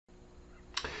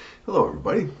Hello,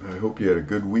 everybody. I hope you had a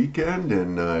good weekend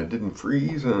and didn't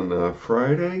freeze on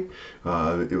Friday.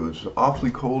 It was awfully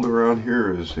cold around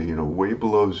here. It was, way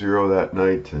below zero that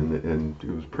night, and it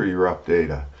was a pretty rough day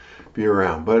to be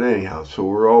around. But anyhow, so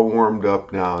we're all warmed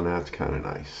up now, and that's kind of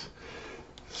nice.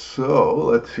 So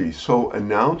let's see. So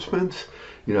announcements.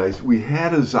 We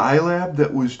had a Xylab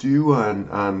that was due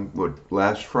on what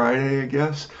last Friday, I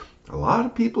guess. A lot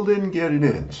of people didn't get it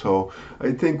in, so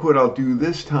I think what I'll do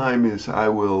this time is I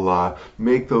will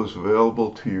make those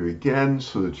available to you again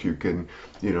so that you can,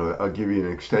 I'll give you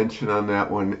an extension on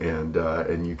that one,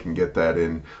 and you can get that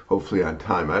in hopefully on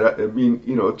time. I mean,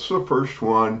 it's the first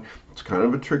one. It's kind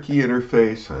of a tricky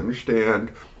interface. I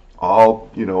understand. All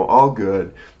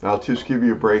good. I'll just give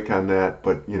you a break on that,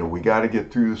 but we got to get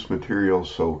through this material,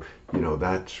 so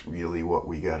that's really what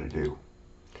we got to do.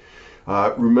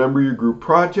 Remember your group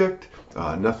project.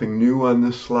 Nothing new on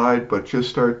this slide, but just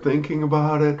start thinking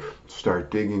about it,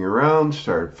 start digging around,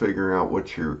 start figuring out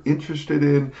what you're interested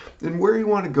in and where you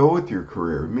want to go with your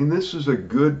career. I mean, this is a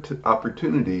good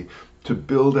opportunity to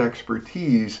build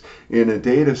expertise in a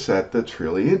data set that's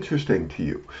really interesting to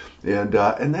you. And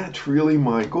that's really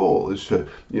my goal, is to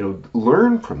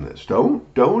learn from this.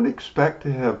 Don't expect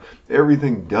to have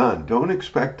everything done. Don't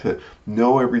expect to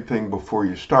know everything before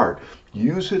you start.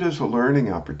 Use it as a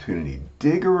learning opportunity.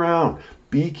 Dig around.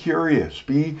 Be curious.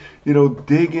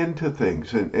 Dig into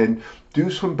things and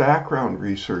do some background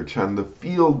research on the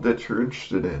field that you're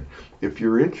interested in. If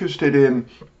you're interested in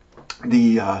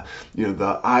the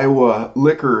Iowa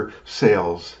liquor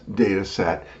sales data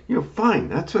set, fine,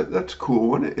 that's a cool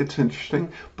one. It's interesting,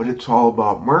 but it's all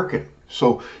about marketing.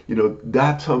 So,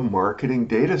 that's a marketing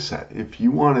data set. If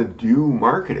you want to do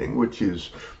marketing, which is,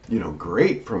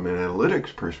 great from an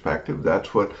analytics perspective,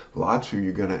 that's what lots of you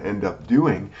are going to end up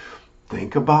doing.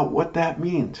 Think about what that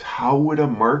means. How would a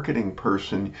marketing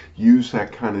person use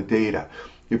that kind of data?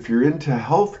 If you're into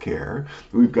healthcare,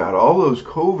 we've got all those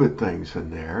COVID things in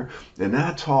there, and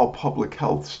that's all public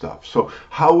health stuff. So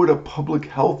how would a public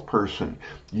health person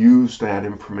use that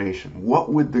information?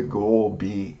 What would the goal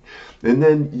be? And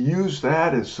then use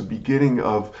that as the beginning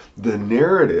of the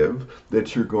narrative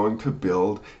that you're going to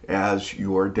build as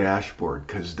your dashboard,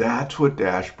 because that's what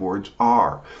dashboards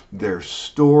are. They're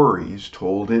stories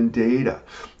told in data.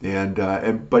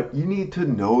 But you need to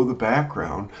know the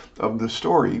background of the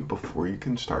story before you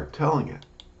can start telling it.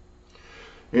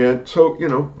 And so,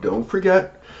 don't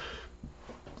forget,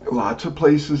 lots of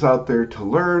places out there to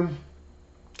learn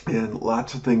and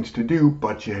lots of things to do,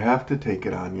 but you have to take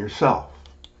it on yourself.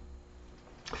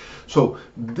 So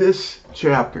this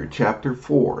chapter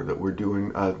 4 that we're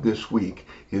doing this week,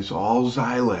 is all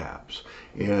Xylabs.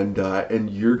 And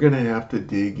you're going to have to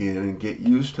dig in and get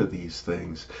used to these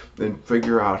things and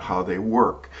figure out how they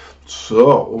work.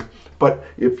 So, but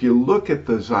if you look at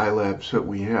the Xylabs that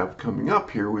we have coming up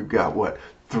here, we've got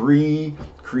 3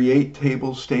 create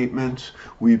table statements,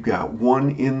 we've got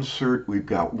 1 insert, we've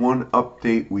got 1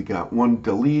 update, we got 1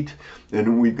 delete,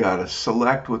 and we've got a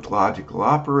select with logical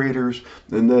operators,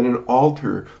 and then an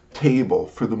alter table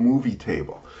for the movie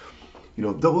table.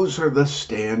 Those are the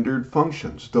standard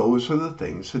functions. Those are the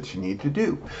things that you need to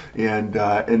do.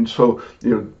 And so,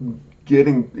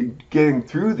 getting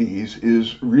through these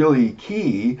is really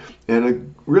key and a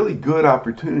really good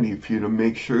opportunity for you to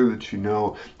make sure that you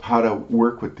know how to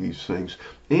work with these things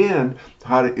and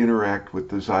how to interact with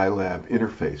the Xylab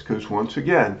interface. Because once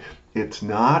again, it's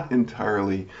not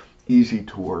entirely easy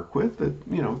to work with. It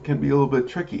can be a little bit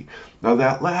tricky. Now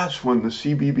that last one, the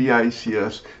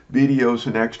CBBICS videos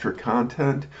and extra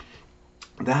content,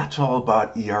 that's all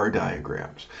about ER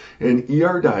diagrams. And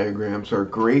ER diagrams are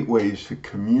great ways to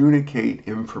communicate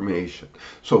information.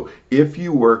 So if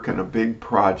you work on a big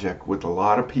project with a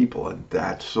lot of people, and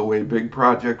that's the way big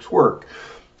projects work,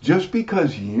 just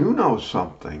because you know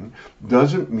something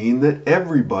doesn't mean that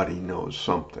everybody knows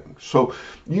something. So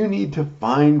you need to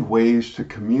find ways to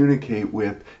communicate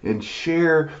with and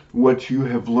share what you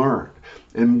have learned.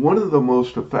 And one of the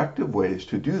most effective ways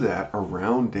to do that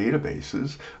around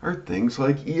databases are things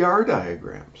like ER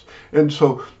diagrams. And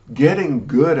so getting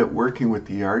good at working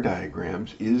with ER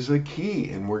diagrams is a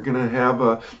key. And we're going to have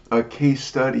a case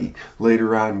study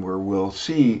later on where we'll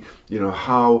see,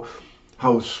 how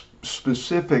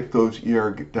specific those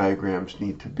ER diagrams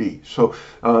need to be. So,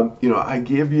 I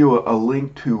give you a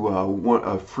link to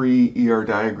a free ER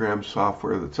diagram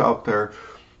software that's out there.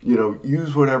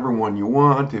 Use whatever one you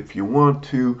want if you want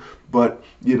to, but,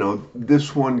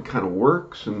 this one kind of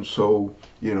works, and so,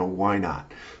 why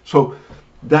not? So,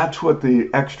 that's what the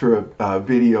extra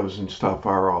videos and stuff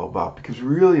are all about, because we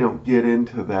really don't get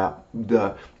into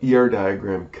the ER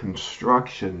diagram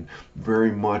construction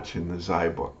very much in the Xi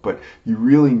book, but you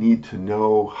really need to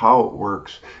know how it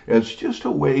works as just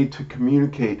a way to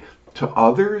communicate to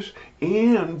others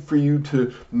and for you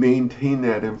to maintain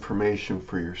that information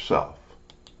for yourself.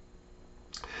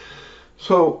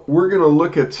 So we're going to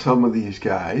look at some of these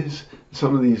guys,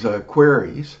 some of these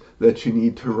queries that you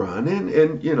need to run,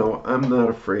 and you know, I'm not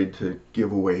afraid to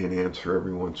give away an answer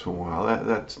every once in a while.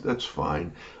 That's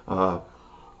fine. But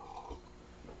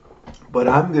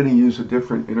I'm going to use a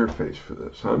different interface for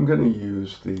this. I'm going to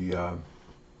use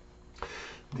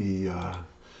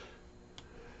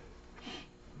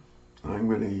I'm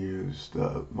going to use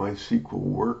the MySQL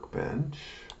Workbench.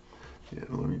 And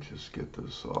let me just get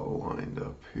this all lined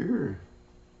up here.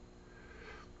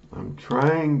 I'm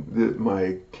trying that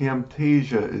my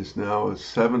Camtasia is now a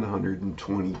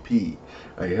 720p.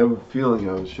 I have a feeling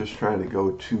I was just trying to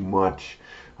go too much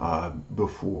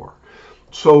before.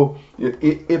 So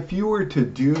if you were to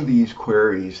do these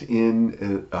queries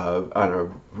in on a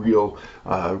real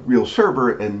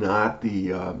server and not the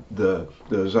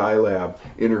Xilab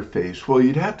interface, well,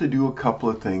 you'd have to do a couple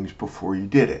of things before you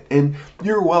did it. And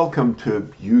you're welcome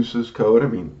to use this code. I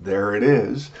mean, there it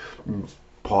is.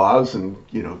 Pause and,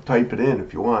 you know, type it in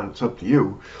if you want. It's up to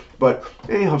you. But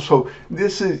anyhow, so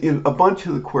this is a bunch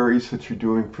of the queries that you're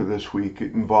doing for this week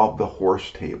involve the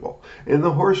horse table. And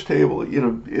the horse table, you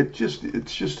know, it's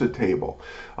just a table.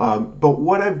 But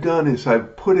what I've done is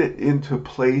I've put it into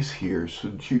place here so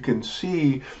that you can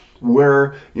see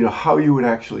where, you know, how you would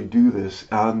actually do this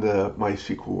on the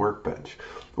MySQL Workbench.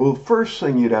 Well, the first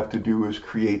thing you'd have to do is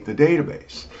create the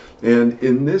database. And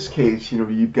in this case, you know,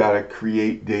 you've got to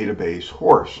create database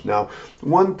horse. Now,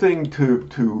 one thing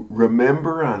to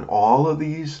remember on all of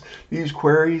these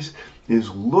queries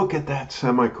is look at that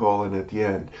semicolon at the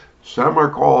end.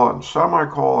 Semicolon,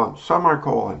 semicolon,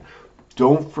 semicolon.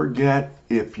 Don't forget,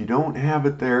 if you don't have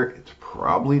it there, it's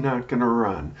probably not going to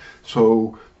run.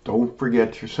 So don't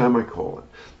forget your semicolon.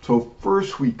 So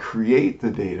first we create the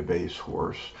database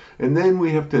horse, and then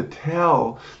we have to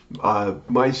tell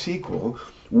MySQL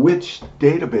which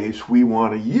database we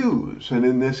want to use. And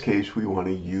in this case, we want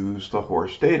to use the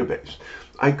horse database.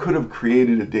 I could have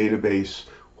created a database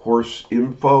horse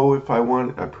info if I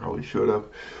wanted. I probably should have.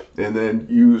 And then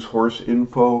use horse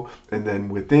info. And then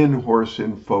within horse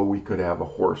info, we could have a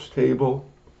horse table.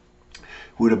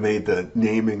 Would have made the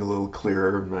naming a little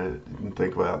clearer, and I didn't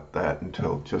think about that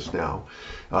until just now.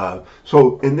 And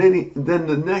then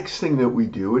the next thing that we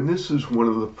do, and this is one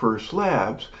of the first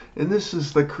labs, and this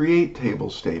is the create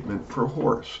table statement for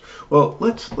horse. Well,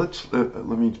 let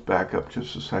me back up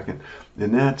just a second,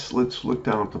 and let's look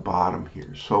down at the bottom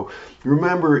here. So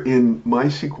remember, in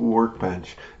MySQL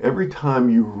Workbench, every time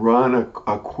you run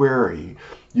a query,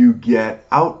 you get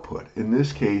output. In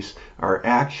this case, our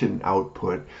action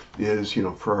output is, you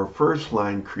know, for our first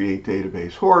line, create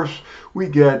database horse, we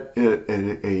get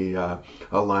a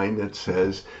line that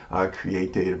says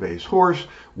create database horse,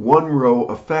 one row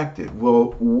affected.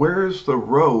 Well, where's the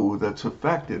row that's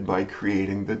affected by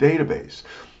creating the database?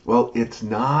 Well, it's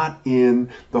not in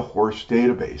the horse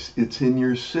database. It's in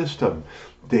your system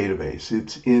database.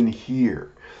 It's in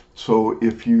here. So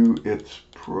if you, it's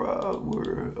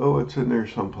in there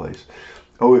someplace.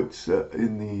 Oh, it's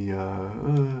in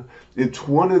the, it's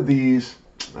one of these,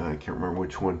 I can't remember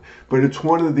which one, but it's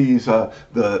one of these, the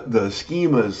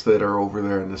schemas that are over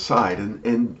there on the side,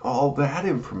 and all that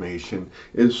information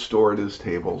is stored as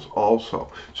tables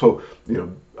also. So, you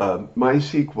know,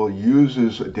 MySQL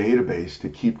uses a database to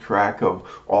keep track of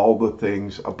all the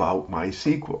things about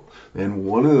MySQL. And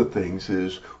one of the things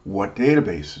is, what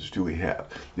databases do we have?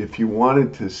 If you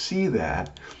wanted to see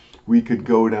that, we could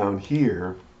go down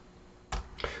here,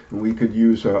 and we could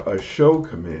use a show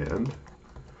command,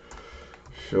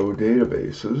 show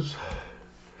databases,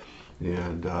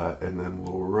 and then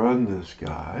we'll run this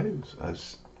guy.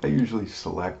 I usually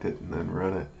select it and then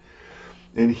run it.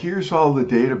 And here's all the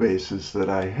databases that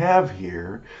I have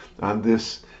here on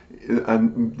this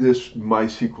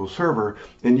MySQL server,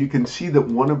 and you can see that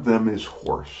one of them is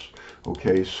horse.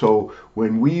 Okay, so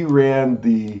when we ran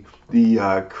the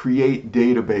create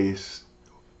database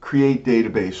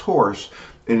horse,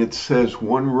 and it says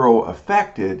one row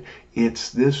affected, it's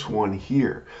this one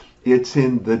here. It's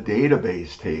in the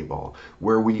database table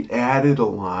where we added a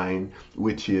line,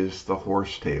 which is the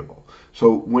horse table.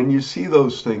 So when you see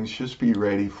those things, just be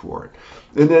ready for it.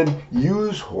 And then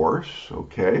use horse.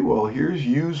 Okay, well, here's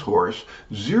use horse,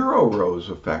 0 rows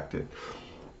affected.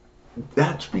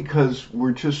 That's because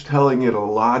we're just telling it a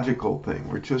logical thing.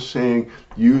 We're just saying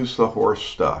use the horse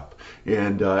stuff,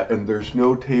 and there's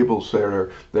no tables that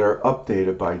are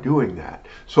updated by doing that.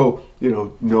 So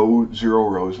no 0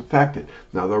 rows affected.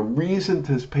 Now the reason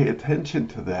to pay attention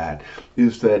to that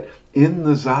is that in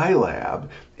the Xylab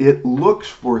it looks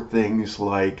for things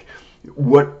like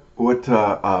what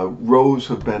rows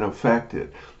have been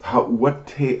affected,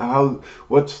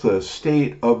 what's the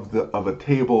state of a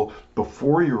table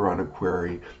before you run a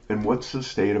query, and what's the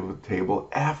state of a table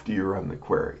after you run the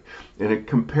query, and it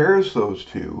compares those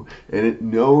two, and it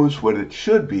knows what it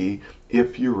should be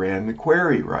if you ran the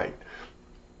query right.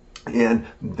 And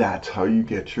that's how you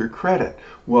get your credit.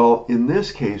 Well, in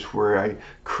this case, where I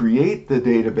create the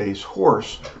database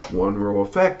horse, 1 row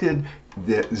affected,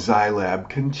 the Xylab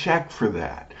can check for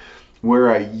that.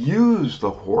 Where I use the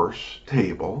horse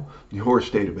table, the horse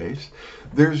database,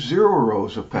 there's 0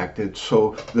 rows affected,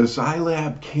 so the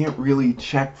Xylab can't really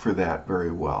check for that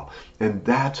very well, and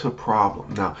that's a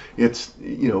problem. Now, it's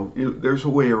there's a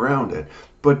way around it,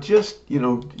 but just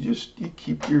you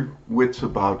keep your wits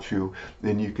about you,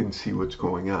 and you can see what's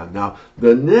going on. Now,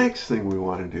 the next thing we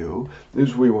want to do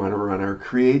is we want to run our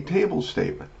create table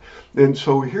statement, and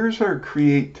so here's our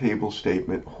create table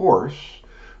statement horse.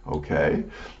 Okay,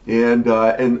 and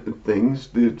things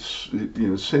that's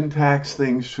syntax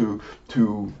things to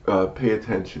pay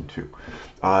attention to.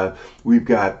 We've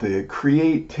got the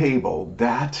create table,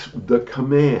 that's the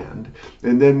command,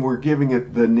 and then we're giving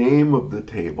it the name of the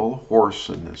table, horse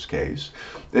in this case,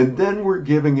 and then we're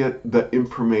giving it the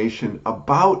information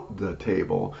about the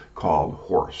table called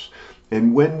horse.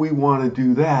 And when we want to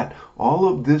do that, all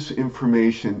of this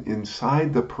information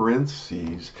inside the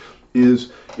parentheses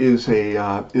is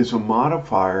a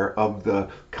modifier of the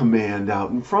command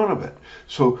out in front of it.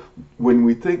 So when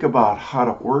we think about how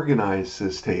to organize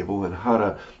this table and how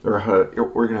to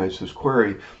organize this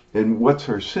query and what's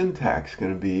our syntax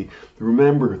going to be,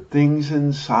 remember things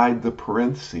inside the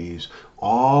parentheses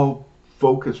all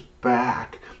focus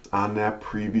back on that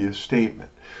previous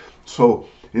statement. So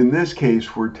in this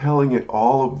case, we're telling it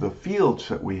all of the fields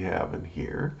that we have in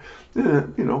here,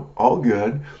 all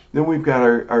good. Then we've got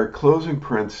our closing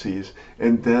parentheses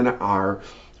and then our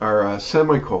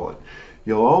semicolon.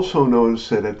 You'll also notice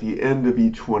that at the end of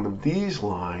each one of these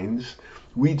lines,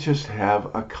 we just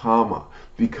have a comma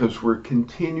because we're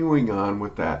continuing on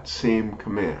with that same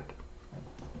command.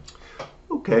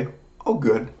 Okay, all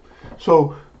good.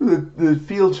 So the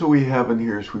fields that we have in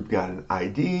here is we've got an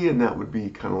ID, and that would be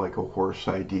kind of like a horse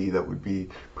ID. That would be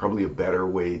probably a better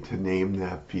way to name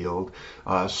that field.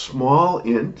 Small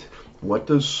int. What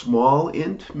does small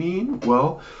int mean?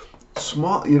 Well,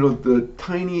 small, the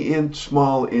tiny int,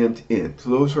 small int, int.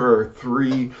 Those are our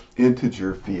 3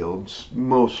 integer fields,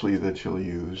 mostly, that you'll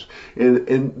use.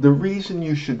 And the reason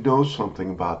you should know something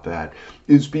about that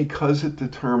is because it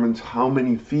determines how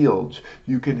many fields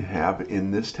you can have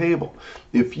in this table.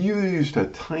 If you used a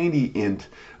tiny int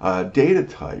data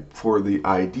type for the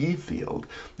ID field,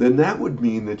 then that would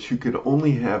mean that you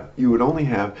would only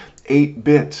have 8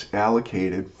 bits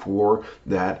allocated for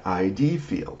that ID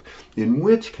field, in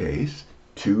which case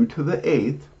 2 to the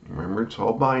 8th, remember it's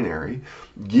all binary,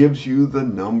 gives you the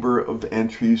number of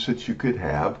entries that you could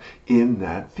have in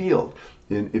that field.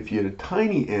 And if you had a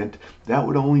tiny int, that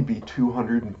would only be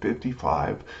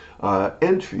 255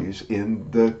 entries in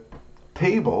the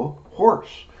table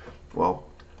horse. Well,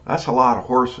 that's a lot of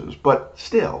horses, but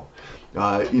still,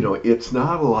 it's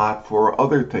not a lot for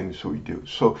other things that we do.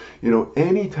 So,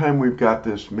 anytime we've got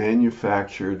this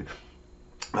manufactured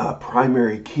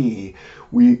primary key,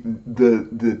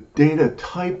 the data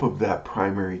type of that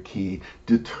primary key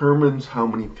determines how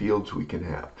many fields we can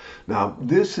have. Now,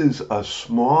 this is a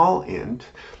small int,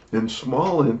 and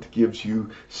small int gives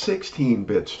you 16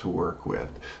 bits to work with.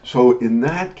 So in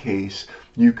that case,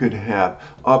 you could have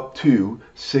up to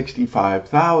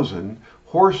 65,000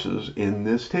 horses in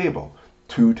this table.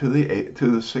 2 to the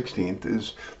 16th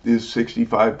is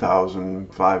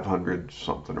 65,500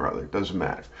 something or other. It doesn't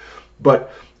matter.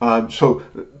 But so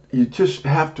you just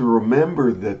have to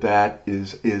remember that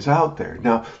is out there.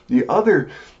 Now, the other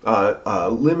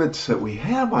limits that we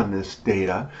have on this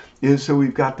data is that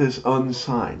we've got this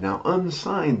unsigned. Now,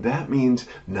 unsigned, that means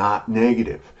not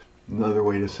negative. Another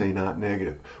way to say not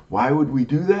negative. Why would we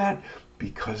do that?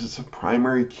 Because it's a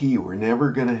primary key. We're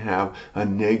never going to have a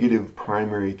negative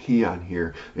primary key on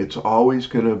here. It's always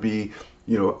going to be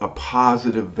a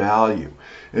positive value.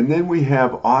 And then we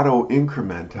have auto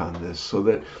increment on this, so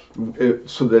that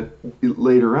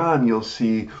later on you'll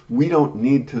see we don't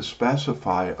need to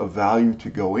specify a value to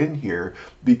go in here,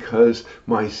 because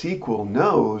MySQL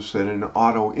knows that in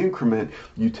auto increment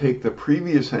you take the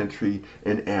previous entry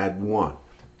and add 1.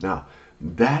 Now,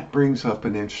 that brings up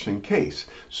an interesting case.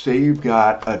 Say you've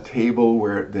got a table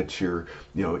where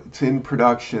it's in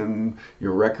production,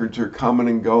 your records are coming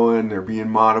and going, they're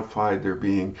being modified, they're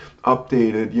being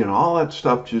updated, all that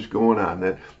stuff just going on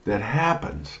that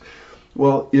happens.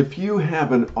 Well, if you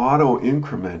have an auto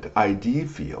increment ID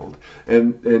field,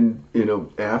 and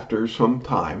after some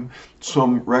time,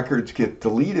 some records get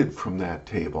deleted from that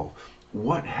table,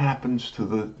 what happens to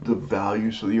the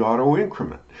values of the auto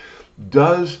increment?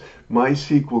 Does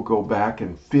MySQL go back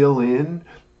and fill in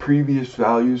previous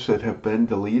values that have been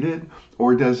deleted,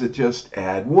 or does it just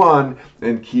add 1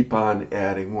 and keep on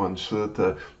adding 1, so that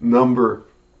the number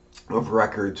of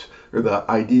records, or the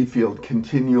ID field,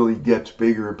 continually gets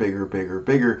bigger,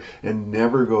 bigger, and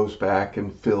never goes back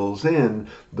and fills in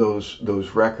those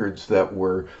records that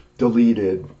were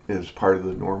deleted as part of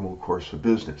the normal course of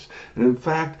business? And in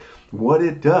fact, what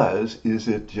it does is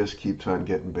it just keeps on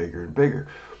getting bigger and bigger,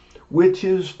 which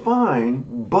is fine,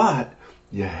 but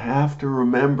you have to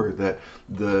remember that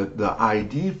the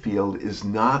ID field is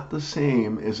not the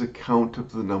same as a count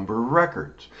of the number of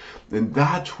records. And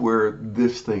that's where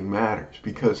this thing matters,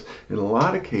 because in a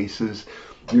lot of cases,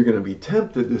 you're going to be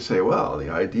tempted to say, well, the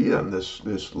ID on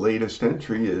this latest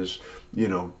entry is,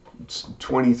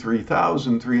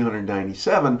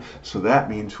 23,397, so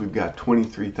that means we've got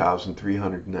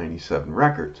 23,397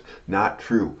 records. Not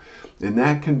true. And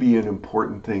that can be an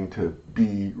important thing to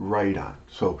be right on.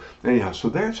 So anyhow, so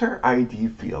there's our ID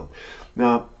field.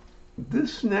 Now,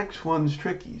 this next one's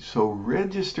tricky. So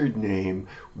registered name,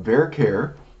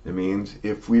 varchar. It means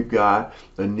if we've got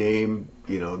a name,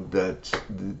 that's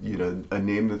a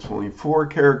name that's only 4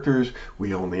 characters,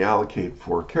 we only allocate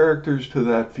 4 characters to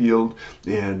that field,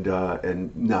 and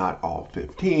not all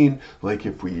 15. Like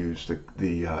if we use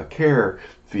the char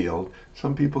field,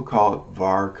 some people call it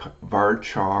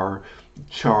varchar,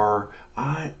 char.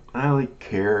 I like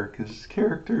char because it's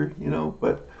character,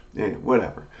 but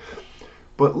whatever.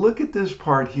 But look at this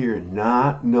part here,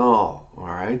 not null, all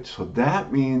right? So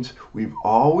that means we've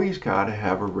always got to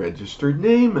have a registered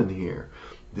name in here.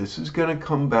 This is going to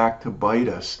come back to bite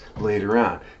us later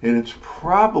on. And it's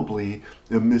probably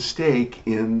a mistake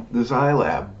in the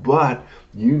Xylab, but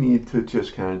you need to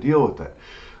just kind of deal with it.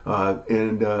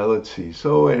 Let's see.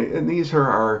 So, and these are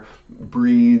our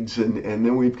breeds, and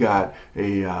then we've got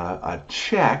a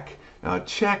check.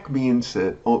 Check means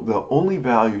that the only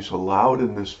values allowed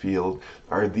in this field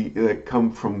are that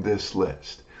come from this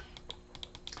list.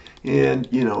 And,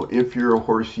 if you're a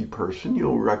horsey person,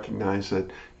 you'll recognize that,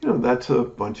 that's a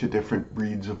bunch of different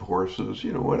breeds of horses,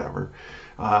 whatever.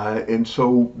 And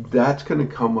so that's going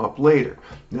to come up later.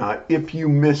 Now, if you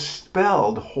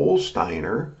misspelled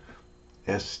Holsteiner,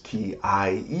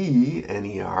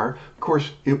 Stiener, of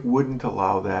course, it wouldn't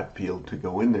allow that field to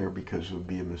go in there because it would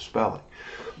be a misspelling.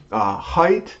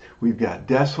 Height, we've got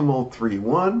decimal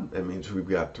 3-1. That means we've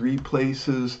got 3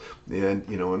 places. And,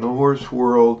 in the horse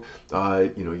world,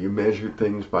 you measure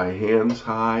things by hands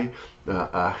high.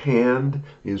 A hand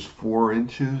is 4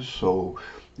 inches. So,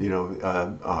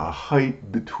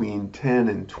 height between 10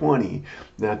 and 20,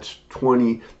 that's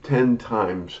 10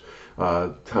 times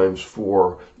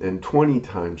 4 and 20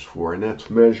 times 4. And that's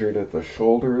measured at the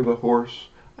shoulder of the horse.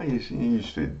 I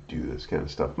used to do this kind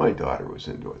of stuff. My daughter was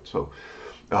into it. So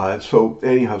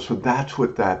anyhow, so that's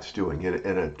what that's doing.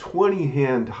 And a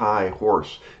 20-hand high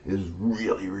horse is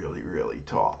really, really, really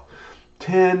tall.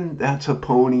 10, that's a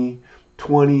pony.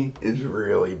 20 is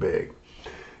really big.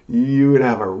 You would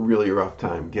have a really rough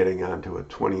time getting onto a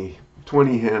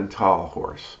 20-hand tall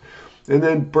horse. And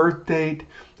then birth date,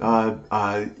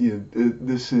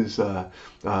 this is,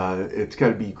 it's got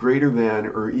to be greater than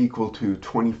or equal to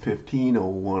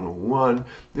 2015-0101.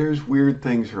 There's weird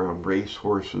things around race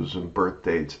horses and birth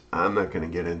dates. I'm not going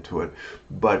to get into it.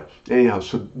 But anyhow,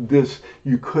 so this,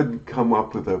 you could come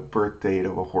up with a birth date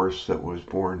of a horse that was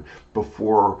born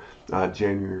before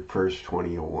January 1st,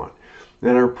 2001.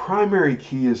 Then our primary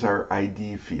key is our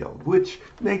ID field, which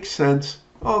makes sense.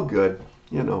 All good,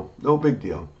 no big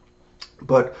deal.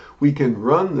 But we can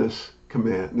run this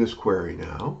command, this query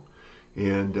now,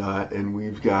 and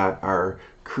we've got our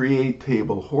create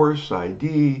table horse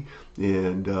ID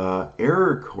and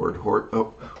error code horse.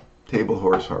 Oh, table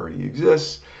horse already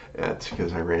exists. That's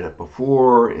because I ran it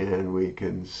before, and we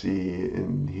can see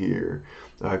in here,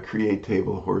 create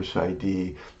table horse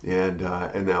ID, and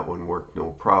that one worked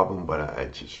no problem, but I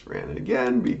just ran it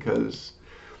again because,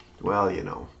 well, you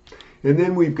know. And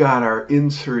then we've got our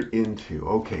insert into.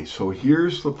 Okay, so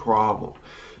here's the problem.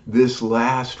 This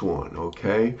last one,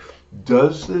 okay,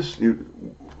 does this,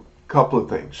 couple of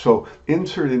things. So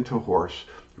insert into horse,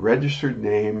 registered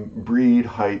name, breed,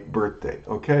 height, birth date.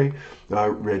 Okay,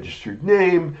 registered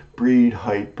name, breed,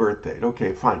 height, birth date.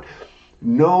 Okay, fine.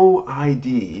 No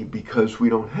ID because we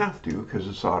don't have to because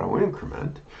it's auto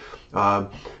increment.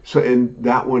 So in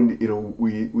that one, you know,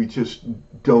 we just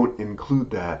don't include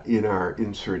that in our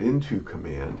insert into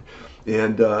command.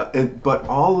 But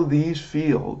all of these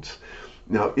fields.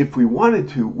 Now, if we wanted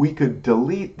to, we could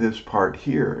delete this part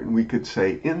here and we could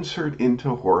say insert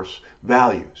into horse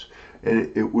values,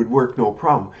 and it would work no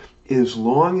problem as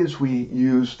long as we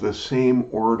use the same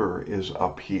order as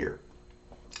up here.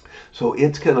 So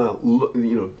it's gonna look,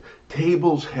 you know,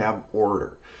 tables have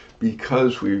order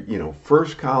because we, you know,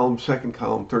 first column, second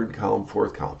column, third column,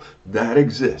 fourth column, that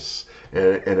exists.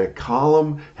 And a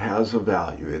column has a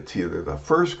value. It's either the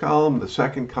first column, the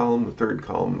second column, the third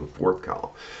column, the fourth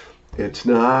column. It's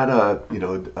not, you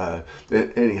know,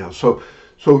 anyhow. So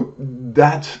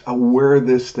that's where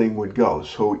this thing would go.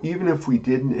 So even if we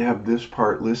didn't have this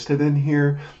part listed in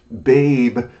here,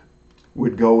 babe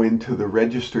would go into the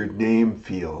registered name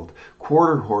field,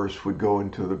 quarter horse would go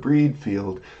into the breed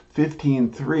field,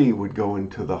 15.3 would go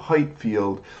into the height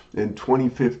field, and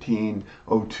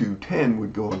 2015-0210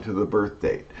 would go into the birth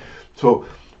date. So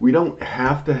we don't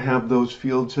have to have those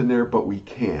fields in there, but we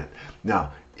can.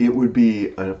 Now, it would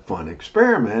be a fun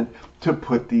experiment to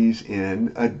put these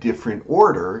in a different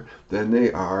order than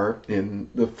they are in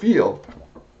the field,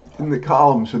 in the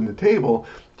columns in the table,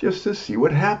 just to see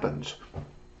what happens.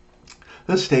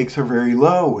 The stakes are very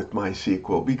low with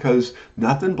MySQL because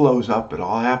nothing blows up. It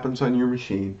all happens on your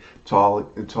machine. It's all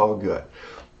good.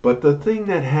 But the thing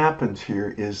that happens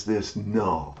here is this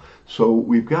null. So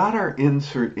we've got our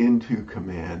insert into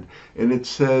command, and it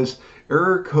says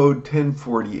error code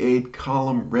 1048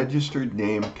 column registered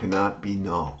name cannot be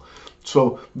null.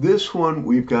 So this one,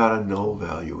 we've got a null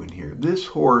value in here. This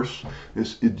horse,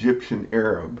 this Egyptian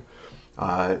Arab,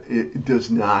 it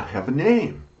does not have a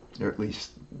name, or at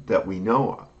least that we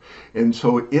know of. And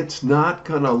so it's not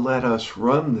going to let us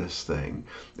run this thing.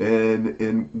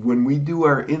 And when we do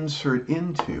our insert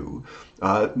into,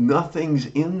 nothing's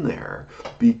in there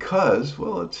because,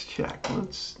 well, let's check.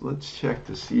 Let's check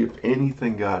to see if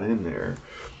anything got in there.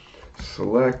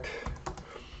 Select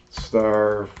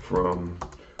star from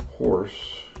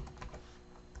horse.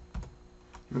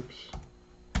 Oops.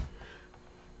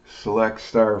 Select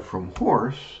star from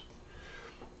horse.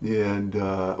 And,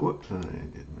 whoops, I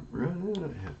didn't run it.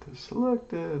 I have to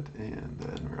select it and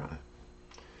then run it.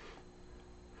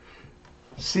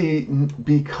 See,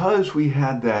 because we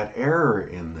had that error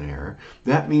in there,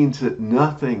 that means that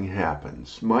nothing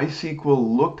happens.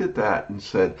 MySQL looked at that and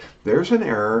said, there's an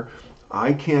error.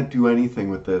 I can't do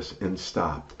anything with this, and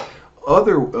stopped.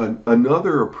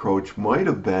 Another approach might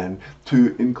have been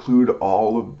to include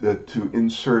to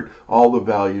insert all the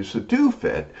values that do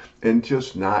fit and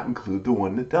just not include the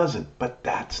one that doesn't. But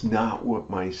that's not what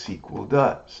MySQL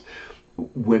does.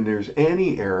 When there's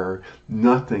any error,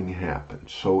 nothing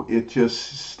happens. So it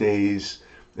just stays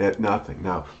at nothing.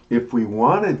 Now, if we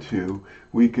wanted to,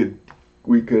 we could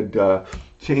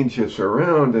change this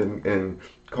around and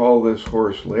call this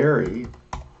horse Larry.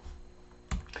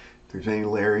 If there's any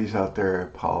Larrys out there, I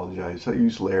apologize. I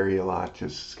use Larry a lot,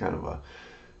 just kind of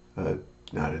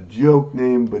not a joke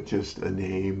name, but just a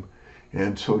name.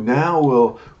 And so now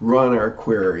we'll run our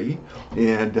query,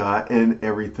 and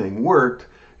everything worked,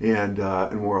 and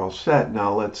we're all set.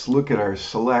 Now let's look at our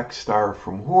select star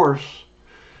from horse,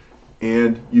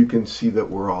 and you can see that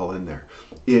we're all in there.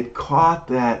 It caught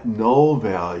that null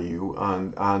value on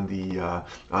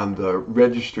the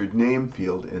registered name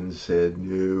field and said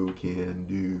no can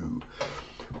do.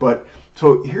 But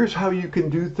so here's how you can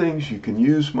do things. You can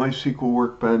use MySQL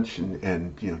Workbench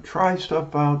and you know, try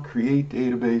stuff out, create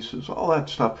databases, all that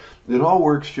stuff. It all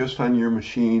works just on your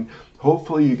machine.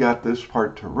 Hopefully you got this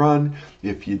part to run.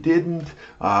 If you didn't,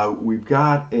 we've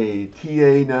got a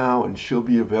TA now, and she'll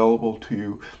be available to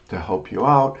you to help you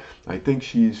out. I think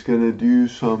she's going to do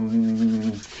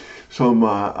some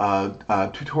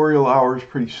tutorial hours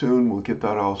pretty soon. We'll get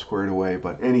that all squared away.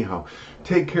 But anyhow,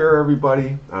 take care,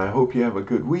 everybody. I hope you have a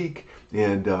good week,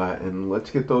 and let's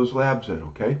get those labs in,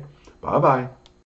 okay? Bye-bye.